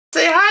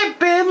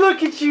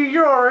Look at you.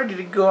 You're all ready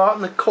to go out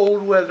in the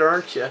cold weather,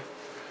 aren't you?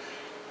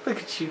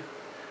 Look at you.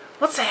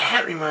 What's that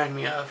hat remind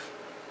me of?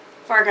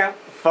 Fargo.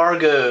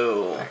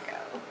 Fargo.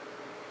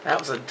 That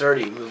was a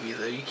dirty movie,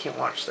 though. You can't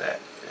watch that.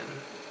 And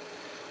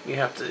you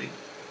have to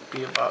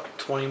be about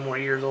 20 more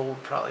years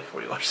old, probably,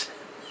 before you watch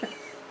that.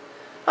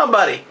 Oh,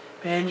 buddy.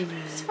 Benjamin.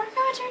 Is Fargo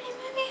a dirty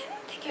movie? I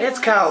don't think It's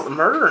got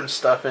murder and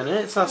stuff in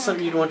it. It's not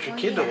something you'd want your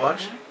kid to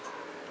watch.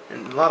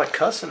 And a lot of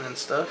cussing and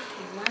stuff.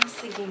 I was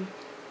thinking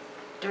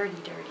dirty.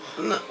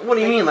 No, what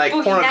do you mean? Like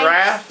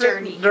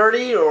pornographic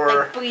dirty? Or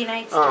like Boogie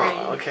Nights dirty.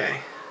 Oh, okay.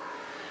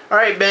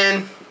 Alright,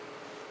 Ben.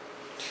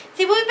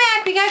 See, we'll be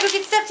back. We gotta go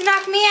get stuff to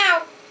knock me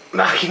out.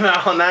 Knock him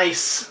out.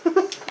 Nice. Da.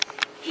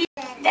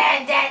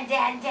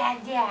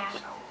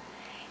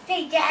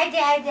 Say da.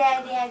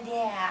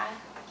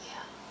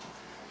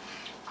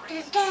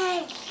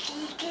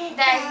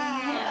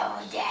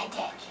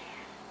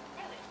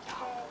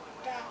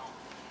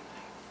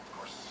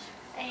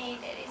 I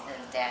hate that he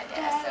says da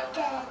so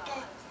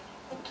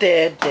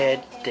Dad.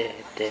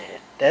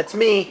 That's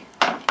me.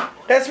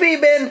 That's me,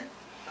 Ben.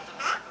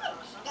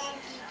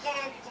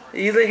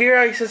 You hear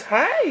how he says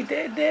hi,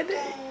 Dad.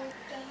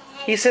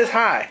 He says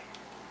hi.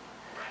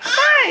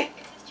 Hi.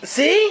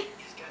 See?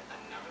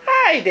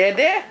 Hi,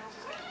 Dad.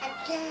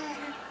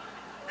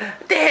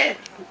 Dad.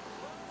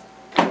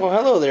 Well,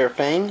 hello there,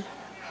 Fang.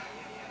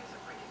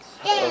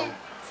 Oh.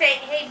 Say,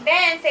 hey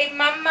Ben, say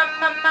mum.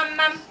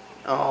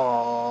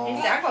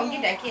 Oh. I'm gonna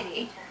get that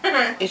kitty.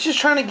 It's just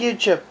trying to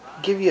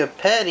give you a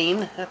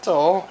petting. That's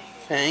all,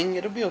 Fang.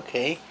 It'll be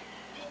okay.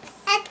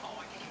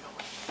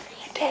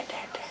 Dad.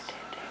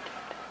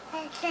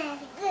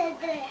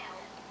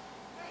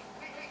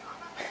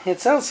 It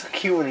sounds so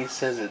cute when he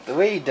says it. The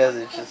way he does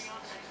it, it's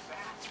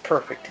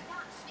perfect.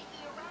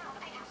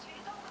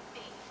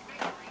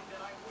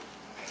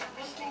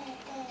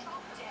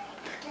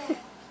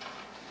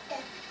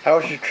 How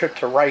was your trip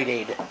to Rite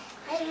Aid?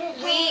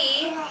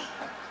 We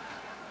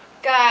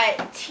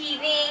got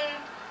teething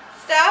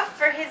stuff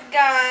for his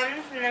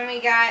gums, and then we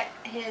got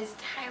his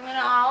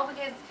Tylenol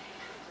because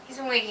he's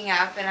been waking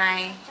up, and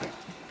I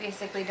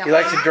basically don't. You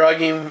like to drug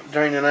him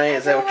during the night?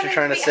 Is that what you're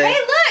trying to say? Hey,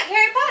 look,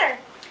 Harry Potter.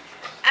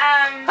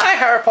 Hi,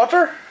 Harry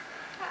Potter.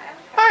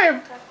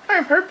 Hi,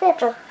 I'm Harry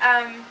Potter.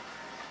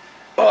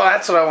 Oh,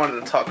 that's what I wanted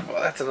to talk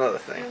about. That's another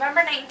thing.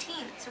 November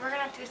 19th, so we're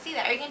gonna have to go see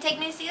that. Are you gonna take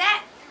me to see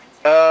that?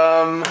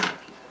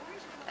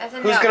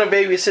 Who's gonna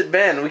babysit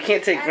Ben? We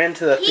can't take Ben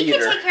to the theater. He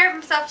can take care of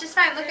himself just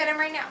fine. Look at him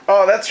right now.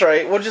 Oh, that's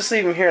right. We'll just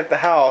leave him here at the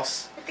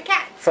house. With the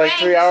cats. For like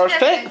 3 hours.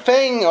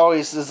 Fang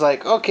always is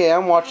like, okay,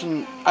 I'm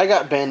watching. I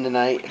got Ben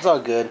tonight. It's all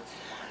good.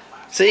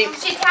 See?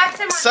 She taps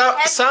him on the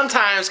head.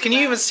 Sometimes, can you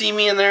even see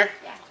me in there?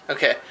 Yeah.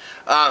 Okay.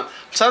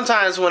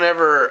 Sometimes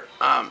whenever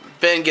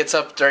Ben gets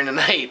up during the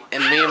night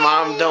and me and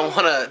Mom don't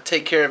want to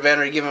take care of Ben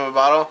or give him a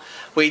bottle,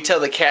 we tell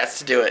the cats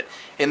to do it.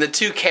 And the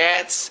two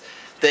cats,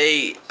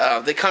 they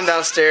come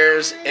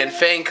downstairs and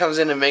Fang comes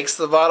in and makes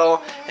the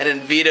bottle, and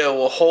then Vito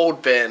will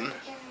hold Ben.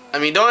 I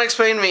mean, don't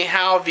explain to me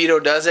how Vito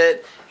does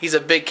it. He's a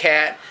big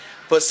cat,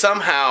 but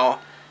somehow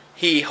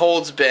he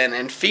holds Ben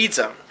and feeds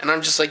him. And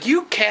I'm just like,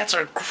 you cats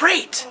are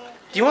great.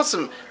 Do you want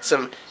some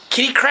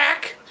kitty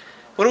crack?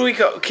 What do we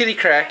call kitty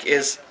crack?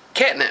 Is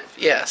catnip.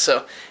 Yeah.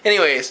 So,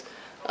 anyways,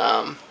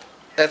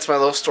 that's my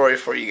little story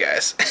for you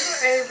guys.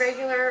 A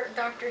regular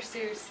Dr.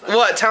 Seuss.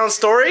 What, Town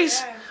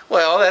Stories? Yeah.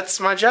 Well, that's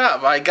my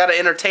job. I gotta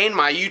entertain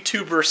my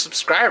YouTuber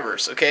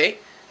subscribers, okay?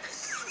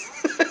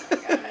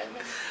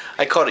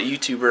 I called it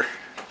YouTuber.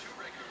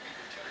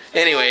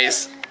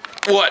 Anyways,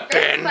 what,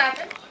 Ben?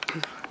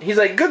 He's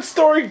like, good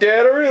story,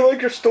 Dad. I really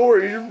like your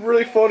story. You're a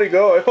really funny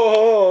guy.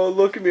 Oh,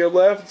 look at me. I'm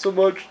laughing so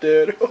much,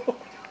 Dad.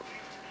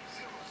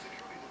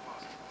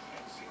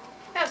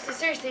 No, so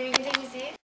seriously, you can take me to see it?